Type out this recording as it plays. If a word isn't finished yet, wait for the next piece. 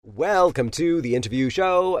Welcome to the interview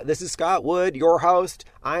show. This is Scott Wood, your host.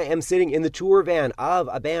 I am sitting in the tour van of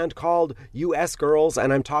a band called U.S. Girls,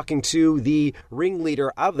 and I'm talking to the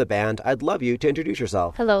ringleader of the band. I'd love you to introduce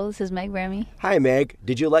yourself. Hello, this is Meg Remy. Hi, Meg.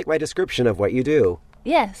 Did you like my description of what you do?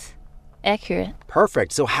 Yes, accurate.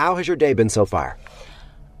 Perfect. So how has your day been so far?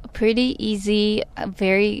 Pretty easy, a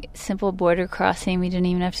very simple border crossing. We didn't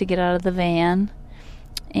even have to get out of the van.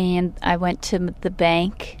 And I went to the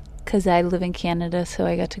bank because I live in Canada, so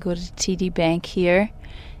I got to go to TD Bank here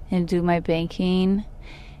and do my banking.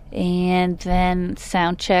 And then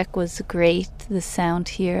sound check was great. The sound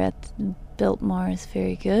here at Biltmore is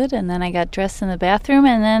very good. And then I got dressed in the bathroom,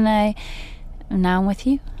 and then now I'm with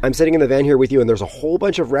you. I'm sitting in the van here with you, and there's a whole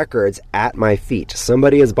bunch of records at my feet.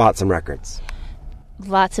 Somebody has bought some records.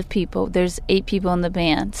 Lots of people. There's 8 people in the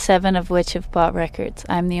band, 7 of which have bought records.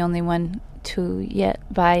 I'm the only one to yet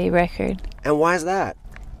buy a record. And why is that?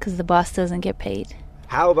 Because the boss doesn't get paid.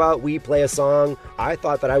 How about we play a song? I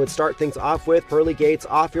thought that I would start things off with Pearly Gates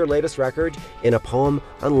off your latest record, In a Poem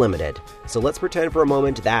Unlimited. So let's pretend for a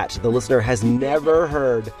moment that the listener has never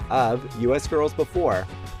heard of U.S. Girls before.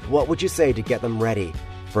 What would you say to get them ready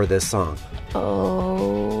for this song?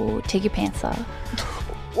 Oh, take your pants off.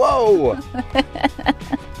 Whoa!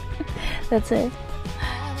 That's it.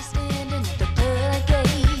 I was standing at the Pearly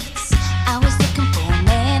Gates. I was looking for a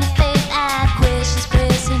man of faith. I had questions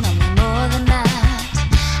pressing on me more than not.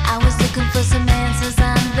 I was looking for some answers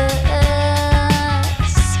on the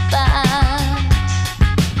spot.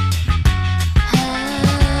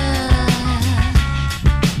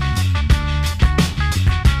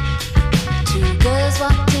 2 girls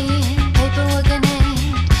walked in, paperwork in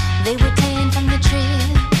hand. They were tan from the trip.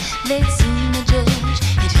 They'd seen the judge,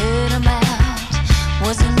 it hurt them out.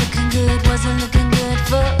 Wasn't looking good for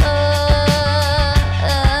us.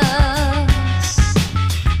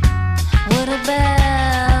 What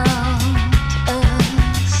about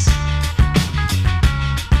us?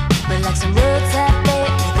 But like some roadside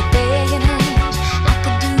bait with a begging hand, I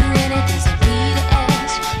could do anything so Peter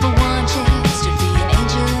asked for one chance to be an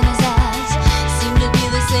angel in his eyes. Seemed to be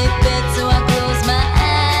the safe bet, so I closed my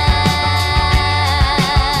eyes.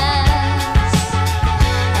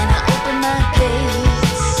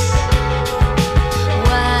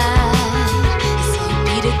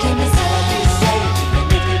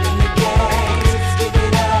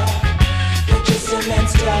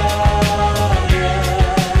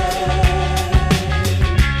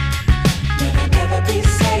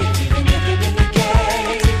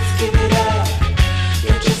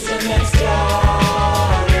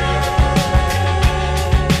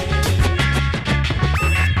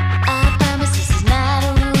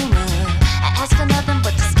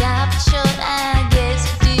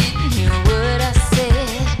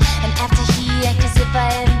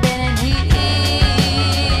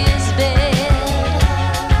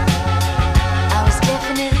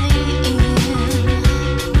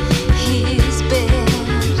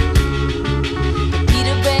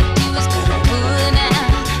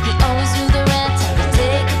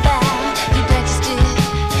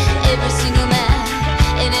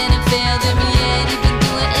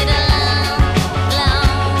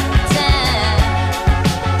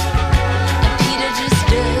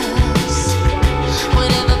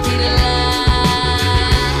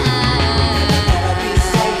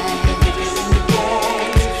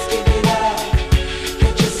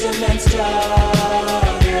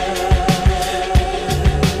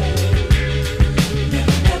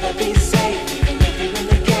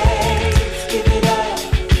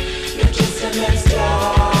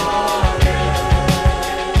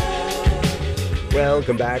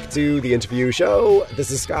 Welcome back to the interview show.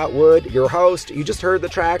 This is Scott Wood, your host. You just heard the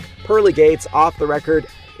track Pearly Gates off the record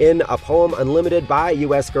In a Poem Unlimited by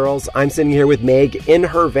U.S. Girls. I'm sitting here with Meg in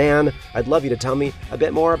her van. I'd love you to tell me a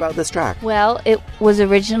bit more about this track. Well, it was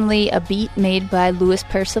originally a beat made by Louis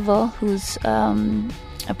Percival, who's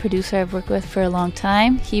a producer I've worked with for a long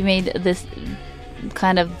time. He made this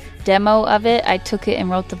kind of demo of it. I took it and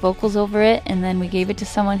wrote the vocals over it, and then we gave it to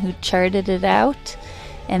someone who charted it out,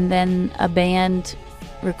 and then a band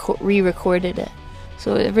re-recorded it.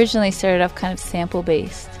 So it originally started off kind of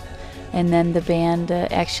sample-based, and then the band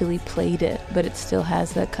actually played it, but it still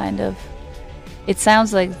has that kind of... It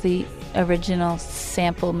sounds like the original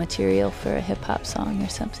sample material for a hip-hop song or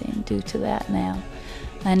something due to that now.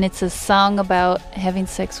 And it's a song about having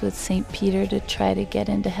sex with St. Peter to try to get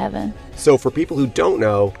into heaven. So for people who don't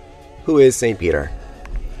know, who is St. Peter?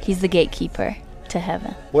 He's the gatekeeper to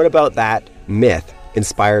heaven. What about that myth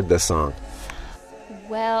inspired this song?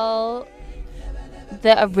 Well,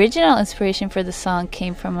 The original inspiration for the song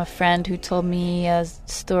came from a friend who told me a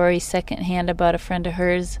story secondhand about a friend of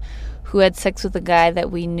hers who had sex with a guy that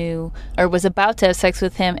we knew, or was about to have sex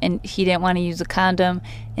with him, and he didn't want to use a condom,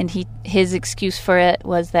 and his excuse for it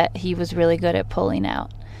was that he was really good at pulling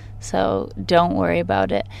out. So don't worry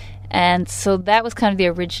about it. And so that was kind of the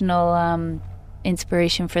original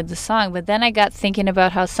inspiration for the song. But then I got thinking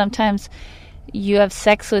about how sometimes you have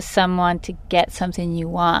sex with someone to get something you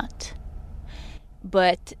want.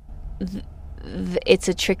 But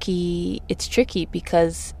it's tricky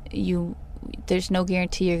because there's no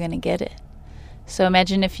guarantee you're going to get it. So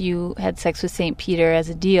imagine if you had sex with St. Peter as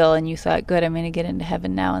a deal and you thought, good, I'm going to get into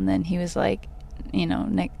heaven now. And then he was like,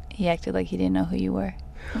 he acted like he didn't know who you were.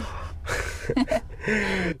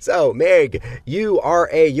 So, Meg, you are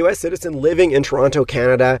a U.S. citizen living in Toronto,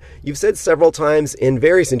 Canada. You've said several times in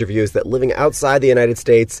various interviews that living outside the United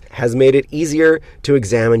States has made it easier to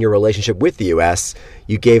examine your relationship with the U.S.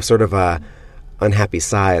 You gave sort of a unhappy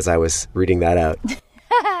sigh as I was reading that out.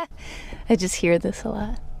 I just hear this a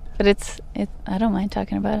lot. But I don't mind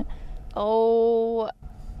talking about it. Oh,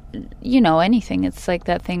 anything. It's like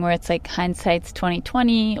that thing where it's like hindsight's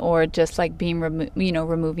 20/20, or just like being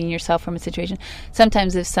removing yourself from a situation.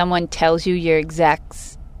 Sometimes if someone tells you your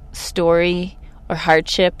exact story or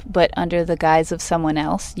hardship, but under the guise of someone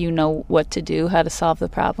else, you know what to do, how to solve the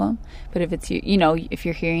problem. But if it's if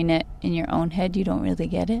you're hearing it in your own head, you don't really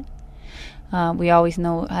get it. We always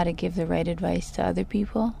know how to give the right advice to other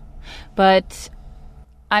people. But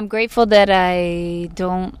I'm grateful that I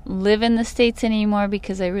don't live in the States anymore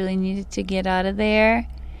because I really needed to get out of there.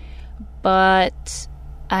 But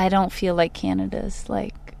I don't feel like Canada's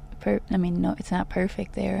like, no, it's not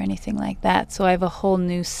perfect there or anything like that. So I have a whole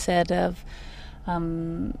new set of, a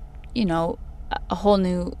whole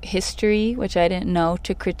new history, which I didn't know,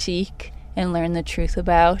 to critique and learn the truth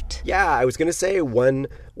about. Yeah, I was going to say one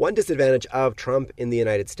disadvantage of Trump in the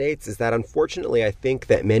United States is that, unfortunately, I think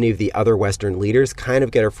that many of the other Western leaders kind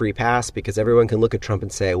of get a free pass because everyone can look at Trump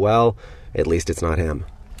and say, well, at least it's not him.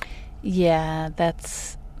 Yeah,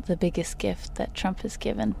 that's the biggest gift that Trump has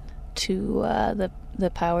given to the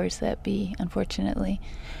powers that be, unfortunately.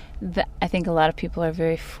 I think a lot of people are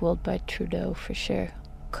very fooled by Trudeau, for sure,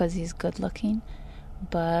 because he's good looking.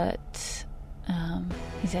 But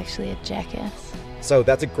he's actually a jackass. So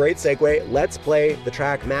that's a great segue. Let's play the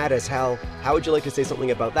track Mad as Hell. How would you like to say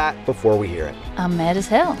something about that before we hear it? I'm mad as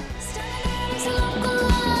hell.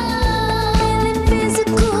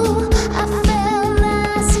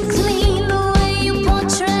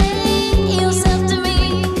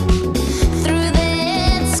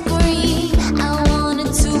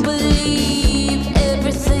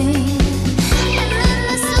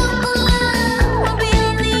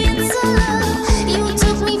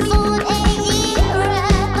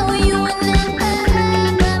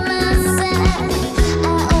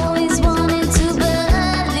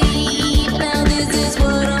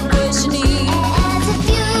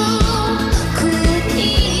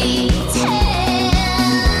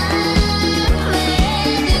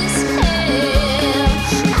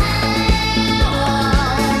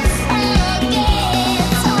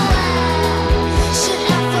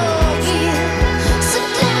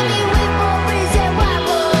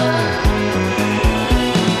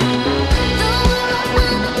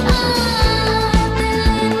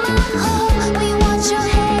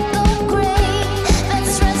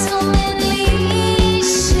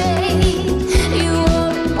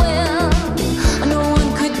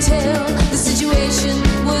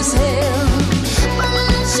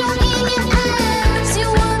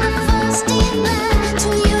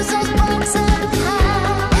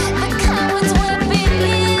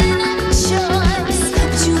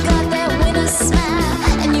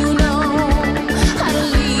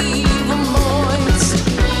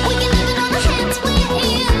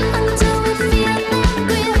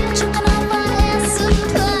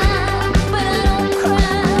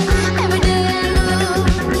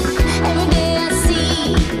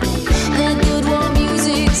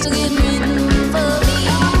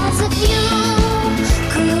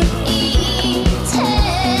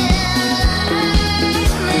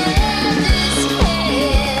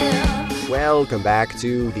 Welcome back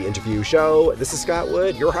to the interview show. This is Scott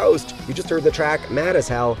Wood, your host. You just heard the track Mad as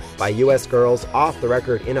Hell by U.S. Girls, off the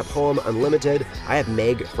record in a poem Unlimited. I have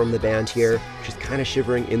Meg from the band here. She's kind of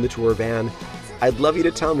shivering in the tour van. I'd love you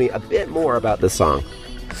to tell me a bit more about this song.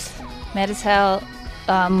 Mad as Hell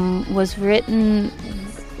was written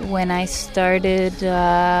when I started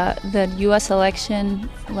the U.S. election.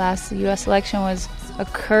 The U.S. election was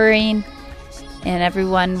occurring, and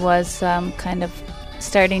everyone was kind of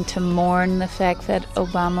starting to mourn the fact that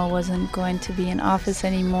Obama wasn't going to be in office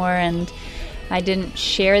anymore, and I didn't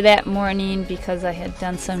share that mourning because I had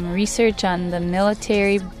done some research on the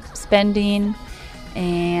military spending,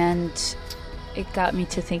 and it got me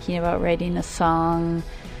to thinking about writing a song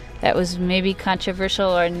that was maybe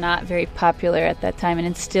controversial or not very popular at that time, and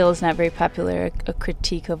it still is not very popular, a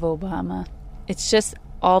critique of Obama. It's just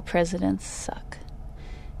all presidents suck.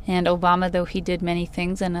 And Obama, though he did many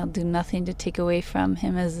things, and I'll do nothing to take away from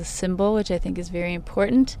him as a symbol, which I think is very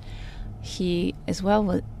important, he as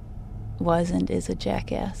well was and is a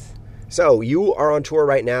jackass. So you are on tour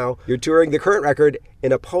right now. You're touring the current record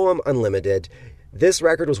In a Poem Unlimited. This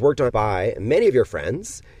record was worked on by many of your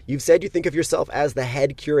friends. You've said you think of yourself as the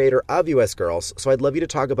head curator of U.S. Girls, so I'd love you to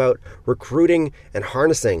talk about recruiting and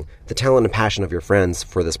harnessing the talent and passion of your friends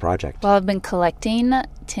for this project. Well, I've been collecting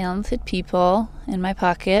talented people in my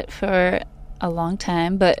pocket for a long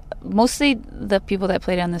time, but mostly the people that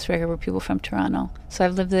played on this record were people from Toronto. So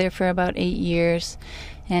I've lived there for about 8 years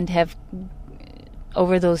and have,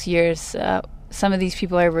 over those years, some of these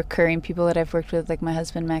people are recurring people that I've worked with, like my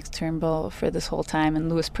husband, Max Turnbull, for this whole time, and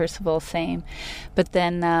Louis Percival, same. But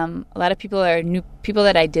then a lot of people are new people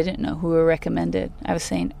that I didn't know who were recommended. I was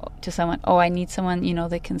saying to someone, I need someone,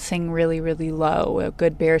 that can sing really, really low, a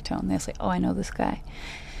good baritone. They'll say, I know this guy.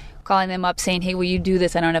 Calling them up saying, hey, will you do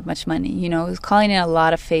this? I don't have much money. It was calling in a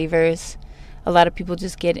lot of favors. A lot of people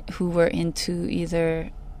just get who were into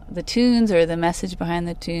either the tunes or the message behind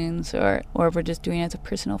the tunes, or we're just doing it as a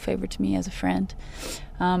personal favor to me as a friend.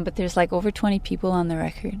 But there's like over 20 people on the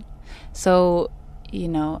record. So,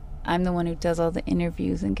 I'm the one who does all the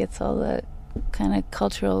interviews and gets all the kind of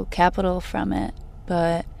cultural capital from it.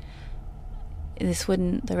 But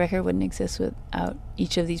the record wouldn't exist without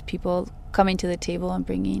each of these people coming to the table and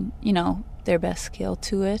bringing, their best skill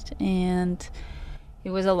to it. And it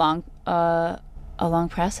was a long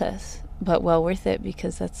process, but well worth it,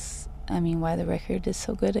 because that's, why the record is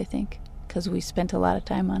so good, I think, because we spent a lot of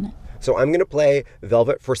time on it. So I'm going to play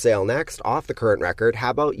Velvet for Sale next, off the current record.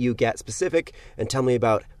 How about you get specific and tell me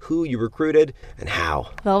about who you recruited and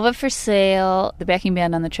how? Velvet for Sale, the backing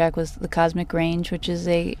band on the track was the Cosmic Range, which is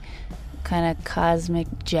a kind of cosmic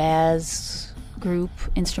jazz group,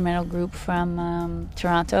 instrumental group from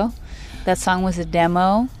Toronto. That song was a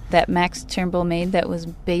demo that Max Turnbull made that was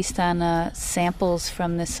based on samples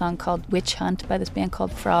from this song called Witch Hunt by this band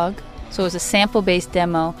called Frog. So it was a sample-based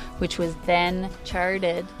demo, which was then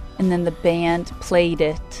charted, and then the band played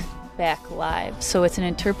it back live. So it's an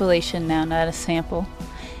interpolation now, not a sample.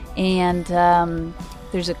 And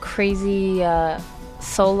there's a crazy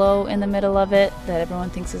solo in the middle of it that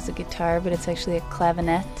everyone thinks is a guitar, but it's actually a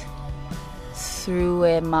clavinet through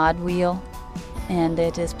a mod wheel. And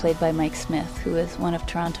it is played by Mike Smith, who is one of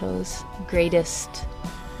Toronto's greatest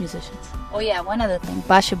musicians. Oh yeah, one other thing.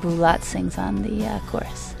 Basia Bulat sings on the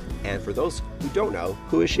chorus. And for those who don't know,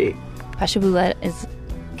 who is she? Basia Bulat is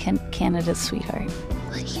Canada's sweetheart.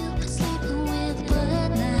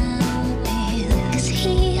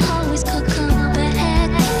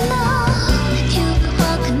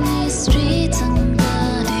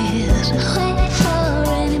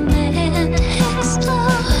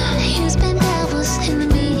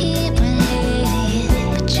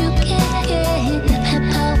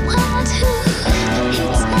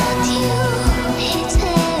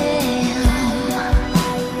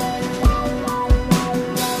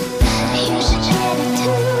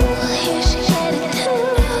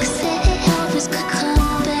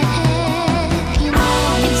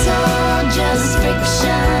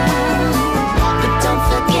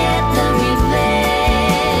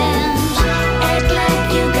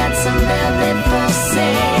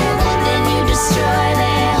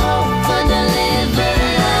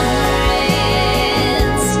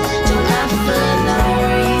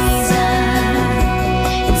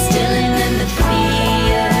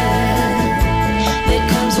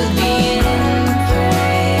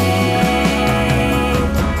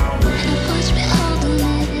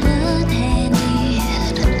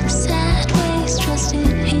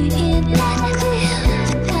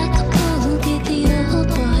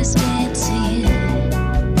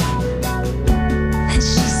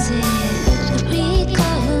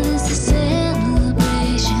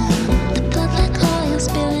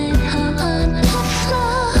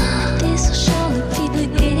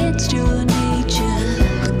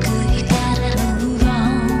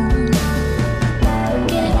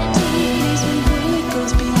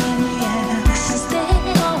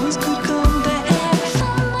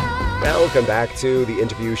 Welcome back to the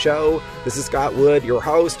interview show. This is Scott Wood, your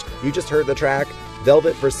host. You just heard the track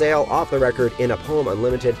Velvet for Sale off the record In a Poem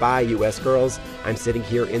Unlimited by U.S. Girls. I'm sitting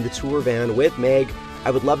here in the tour van with Meg.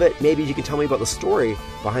 I would love it. Maybe you can tell me about the story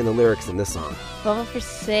behind the lyrics in this song. Bubble for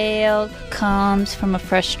Sale comes from a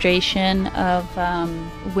frustration of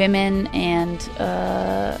women and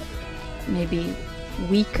maybe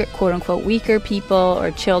weaker, quote-unquote, weaker people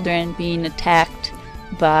or children being attacked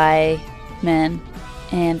by men.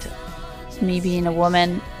 And me being a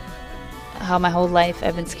woman, how my whole life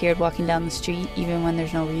I've been scared walking down the street, even when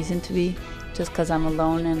there's no reason to be, just because I'm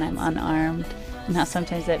alone and I'm unarmed. And how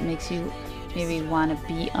sometimes that makes you maybe want to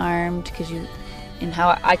be armed, because and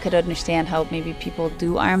how I could understand how maybe people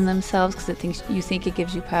do arm themselves because you think it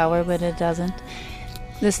gives you power, but it doesn't.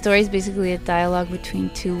 The story is basically a dialogue between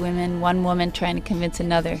two women, one woman trying to convince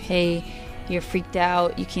another, hey, you're freaked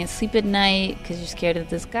out, you can't sleep at night because you're scared of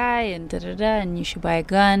this guy, and da-da-da, and you should buy a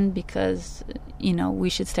gun because, we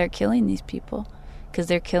should start killing these people because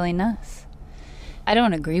they're killing us. I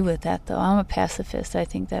don't agree with that, though. I'm a pacifist. I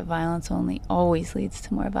think that violence always leads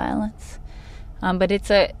to more violence. But it's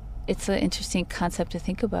an interesting concept to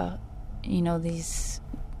think about. These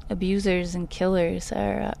abusers and killers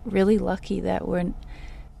are really lucky that we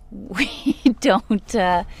don't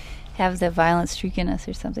have the violent streak in us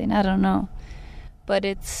or something. I don't know. But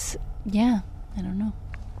I don't know.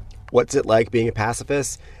 What's it like being a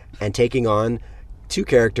pacifist and taking on two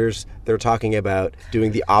characters that are talking about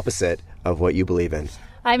doing the opposite of what you believe in?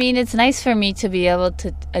 I mean, it's nice for me to be able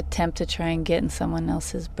to attempt to try and get in someone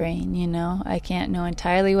else's brain, I can't know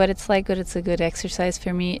entirely what it's like, but it's a good exercise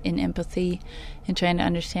for me in empathy and trying to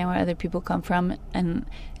understand where other people come from, and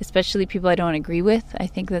especially people I don't agree with. I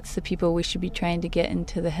think that's the people we should be trying to get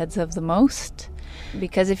into the heads of the most,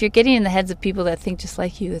 because if you're getting in the heads of people that think just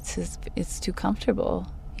like you, it's too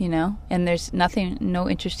comfortable, and there's no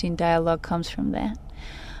interesting dialogue comes from that.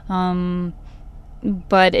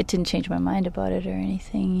 But it didn't change my mind about it or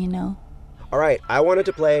anything, All right, I wanted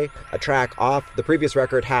to play a track off the previous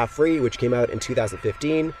record, Half Free, which came out in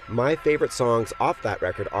 2015. My favorite songs off that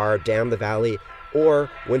record are Damn the Valley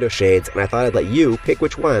or Window Shades, and I thought I'd let you pick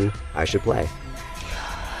which one I should play.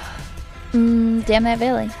 Damn That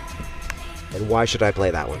Valley. And why should I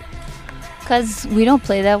play that one? Because we don't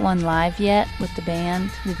play that one live yet with the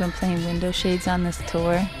band. We've been playing Window Shades on this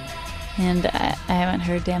tour. And I haven't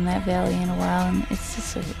heard Damn That Valley in a while, and it's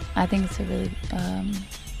just I think it's a really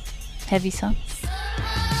heavy song.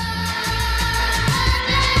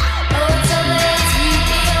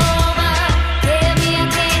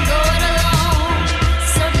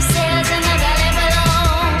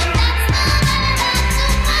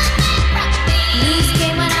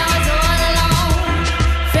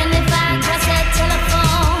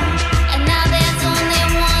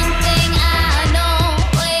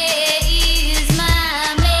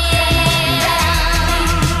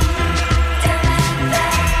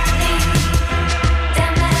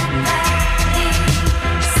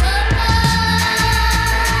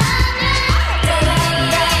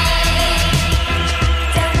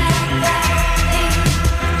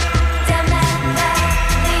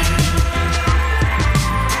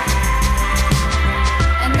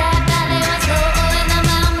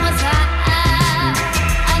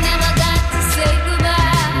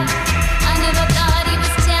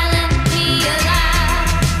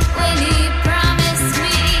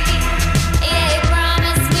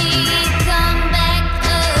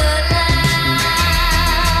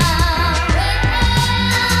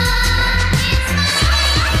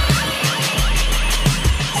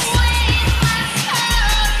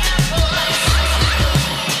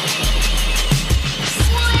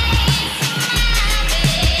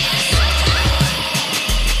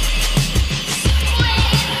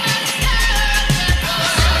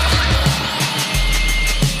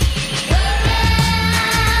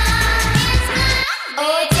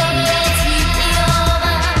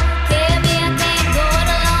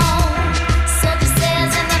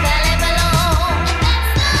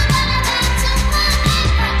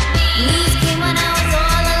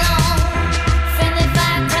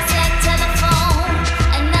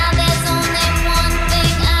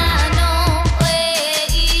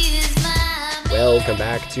 Welcome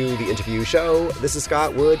back to the interview show. This is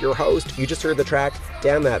Scott Wood, your host. You just heard the track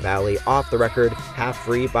Damn That Valley off the record Half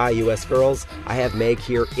Free by US Girls. I have Meg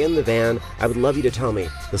here in the van. I would love you to tell me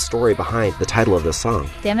the story behind the title of this song.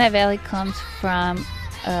 Damn That Valley comes from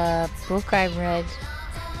a book I read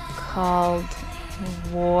called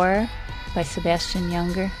War by Sebastian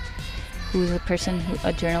Junger, who's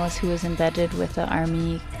a journalist who was embedded with the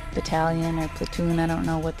Army battalion or platoon, I don't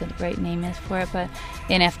know what the right name is for it, but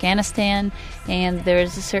in Afghanistan, and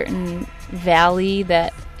there's a certain valley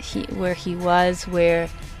where he was, where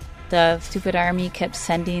the stupid army kept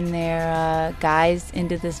sending their guys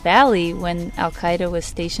into this valley when Al-Qaeda was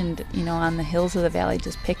stationed, on the hills of the valley,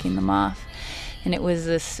 just picking them off. And it was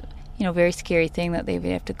this, very scary thing that they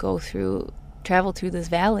would have to travel through this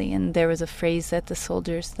valley. And there was a phrase that the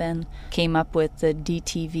soldiers then came up with, the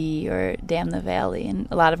DTV, or Damn the Valley. And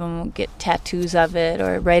a lot of them would get tattoos of it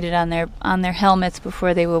or write it on their helmets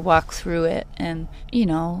before they would walk through it. And,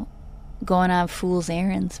 going on fool's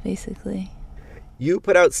errands, basically. You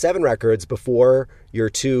put out 7 records before your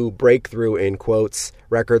 2 breakthrough, in quotes,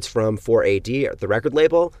 records from 4AD, the record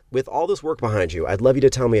label. With all this work behind you, I'd love you to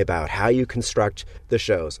tell me about how you construct the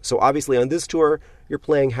shows. So obviously on this tour, you're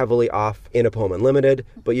playing heavily off In a Poem Unlimited,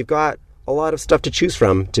 but you've got a lot of stuff to choose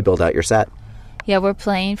from to build out your set. Yeah, we're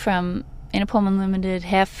playing from In a Poem Unlimited,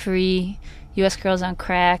 Half Free, US Girls on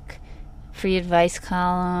Crack, Free Advice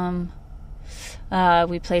Column.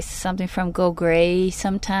 We play something from Go Gray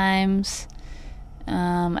sometimes.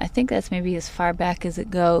 I think that's maybe as far back as it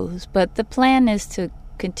goes. But the plan is to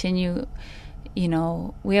continue,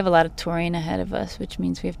 we have a lot of touring ahead of us, which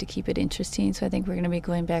means we have to keep it interesting. So I think we're going to be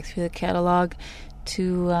going back through the catalog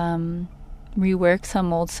to rework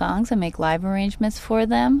some old songs and make live arrangements for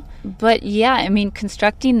them. But yeah,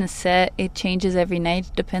 constructing the set, it changes every night.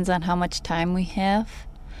 It depends on how much time we have.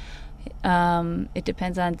 It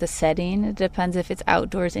depends on the setting. It depends if it's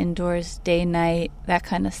outdoors, indoors, day, night, that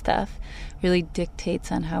kind of stuff. Really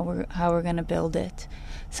dictates on how we're going to build it.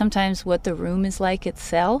 Sometimes what the room is like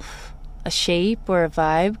itself, a shape or a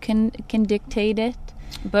vibe can dictate it.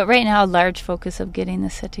 But right now, a large focus of getting the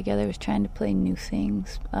set together is trying to play new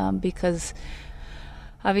things, because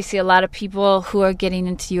obviously a lot of people who are getting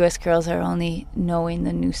into US Girls are only knowing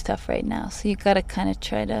the new stuff right now. So you got to kind of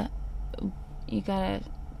try to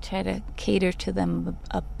cater to them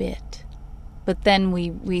a bit. But then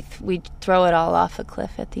we throw it all off a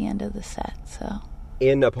cliff at the end of the set. So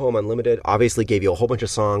In a Poem Unlimited obviously gave you a whole bunch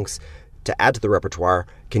of songs to add to the repertoire.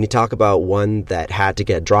 Can you talk about one that had to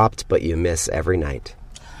get dropped but you miss every night?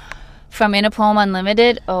 From In a Poem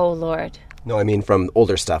Unlimited? Oh, Lord. No, from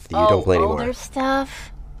older stuff that you don't play anymore. Older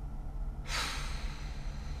stuff?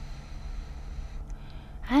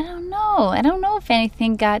 I don't know. I don't know if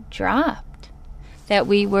anything got dropped that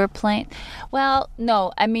we were playing. Well,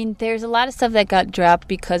 no. There's a lot of stuff that got dropped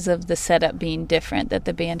because of the setup being different, that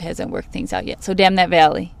the band hasn't worked things out yet. So Damn That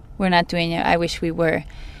Valley, we're not doing it. I wish we were.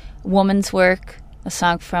 Woman's Work, a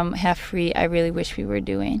song from Half Free, I really wish we were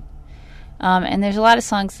doing. And there's a lot of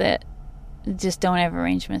songs that just don't have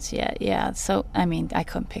arrangements yet. Yeah, so, I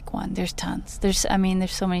couldn't pick one. There's tons. There's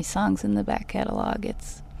so many songs in the back catalog.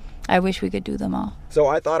 I wish we could do them all. So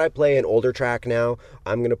I thought I'd play an older track now.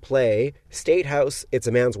 I'm going to play State House, It's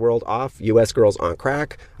a Man's World off US Girls on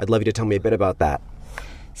Crack. I'd love you to tell me a bit about that.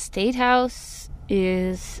 State House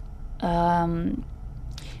is a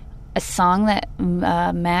song that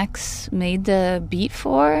Max made the beat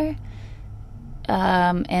for.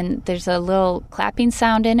 And there's a little clapping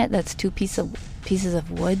sound in it. That's 2 pieces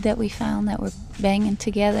of wood that we found that we're banging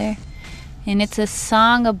together. And it's a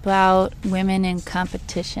song about women in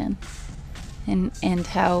competition and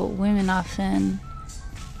how women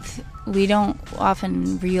we don't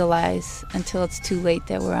often realize until it's too late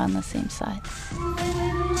that we're on the same side.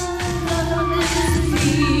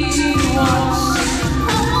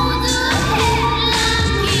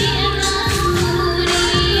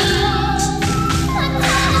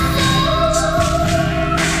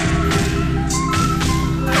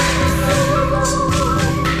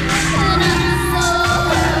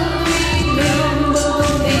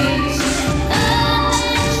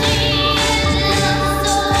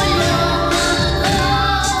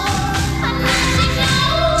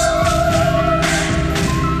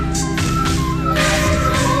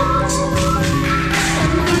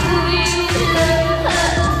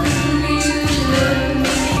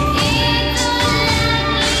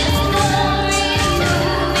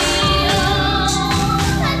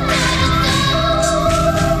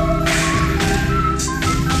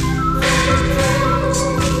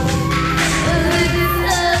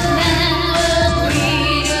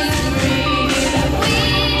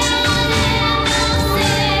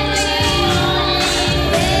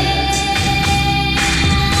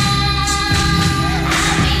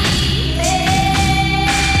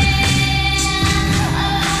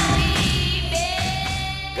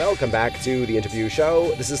 Welcome back to the interview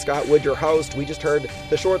show. This is Scott Wood, your host. We just heard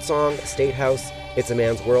the short song State House, It's a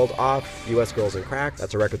Man's World off US Girls and Crack.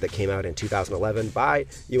 That's a record that came out in 2011 by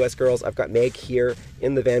US Girls. I've got Meg here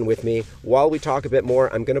in the van with me. While we talk a bit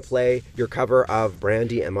more, I'm going to play your cover of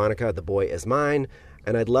Brandy and Monica, The Boy Is Mine.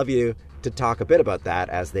 And I'd love you to talk a bit about that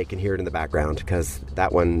as they can hear it in the background, because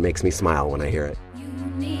that one makes me smile when I hear it. You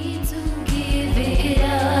need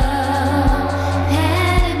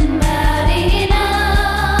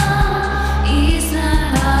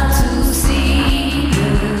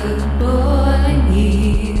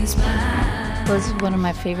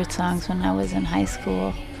my favorite songs when I was in high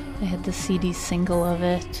school. I had the CD single of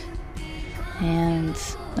it, and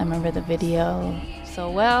I remember the video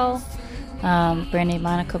so well. Brandy and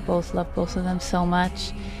Monica both love both of them so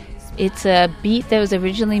much. It's a beat that was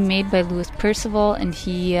originally made by Louis Percival, and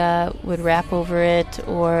he would rap over it,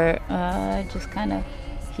 or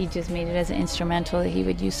he just made it as an instrumental that he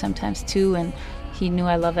would use sometimes too, and he knew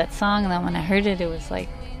I loved that song, and then when I heard it, it was like,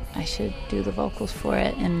 I should do the vocals for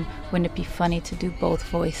it, and wouldn't it be funny to do both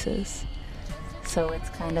voices? So it's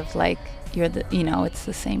kind of like it's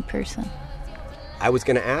the same person. I was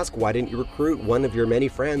going to ask, why didn't you recruit one of your many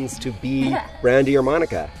friends to be Brandy or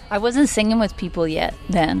Monica? I wasn't singing with people yet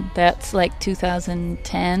then. That's like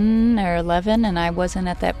 2010 or 11, and I wasn't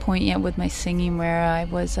at that point yet with my singing where I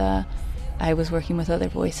was working with other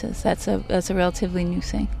voices. That's a relatively new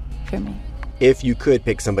thing for me. If you could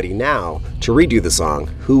pick somebody now to redo the song,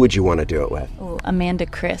 who would you want to do it with? Oh, Amanda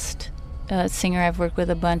Christ, a singer I've worked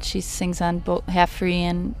with a bunch. She sings on both Half Free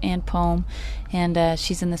and Poem, and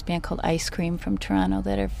she's in this band called Ice Cream from Toronto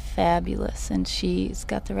that are fabulous, and she's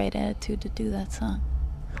got the right attitude to do that song.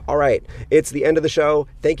 All right, it's the end of the show.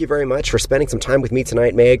 Thank you very much for spending some time with me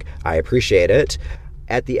tonight, Meg. I appreciate it.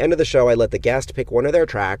 At the end of the show, I let the guest pick one of their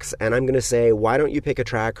tracks, and I'm going to say, why don't you pick a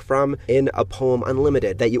track from In a Poem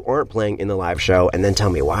Unlimited that you aren't playing in the live show, and then tell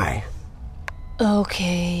me why.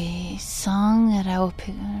 Okay, song that I will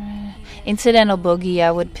pick. Incidental Boogie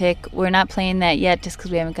I would pick. We're not playing that yet just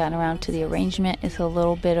because we haven't gotten around to the arrangement. It's a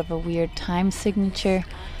little bit of a weird time signature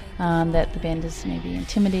that the band is maybe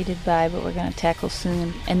intimidated by, but we're going to tackle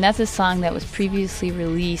soon. And that's a song that was previously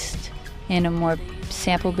released in a more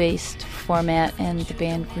sample-based format, and the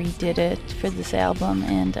band redid it for this album,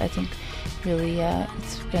 and I think really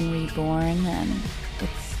it's been reborn, and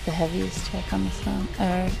it's the heaviest track on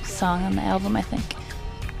the song on the album, I think.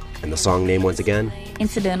 And the song name once again?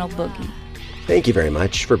 Incidental Boogie. Thank you very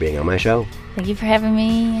much for being on my show. Thank you for having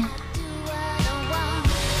me.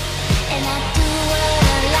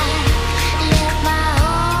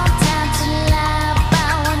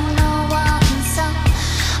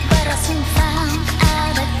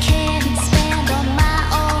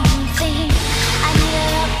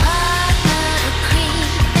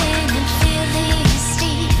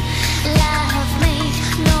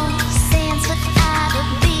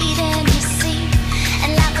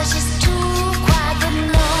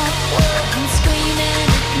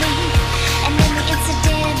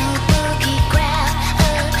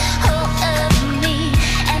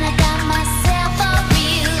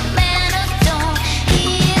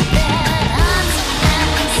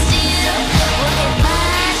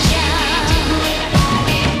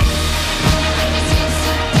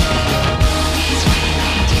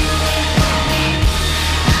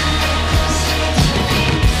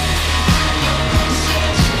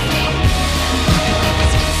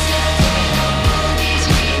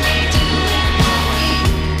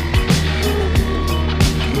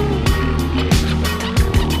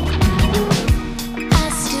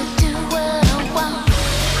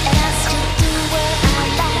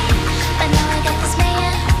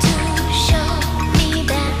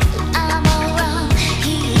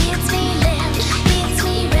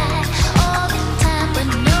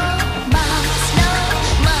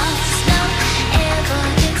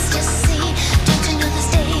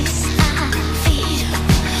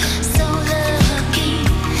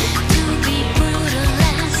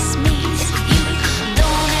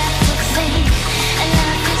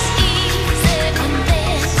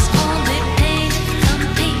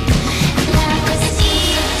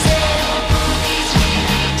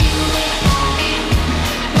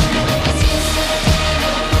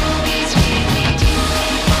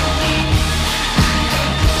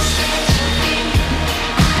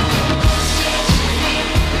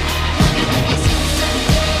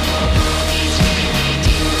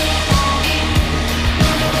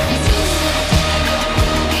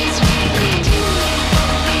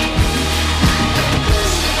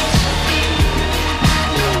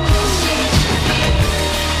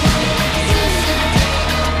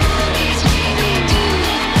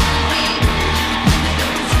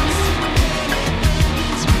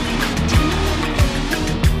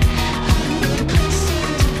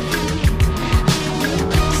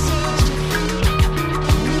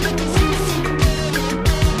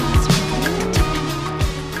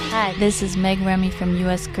 This is Meg Remy from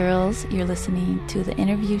US Girls. You're listening to The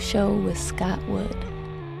Interview Show with Scott Wood.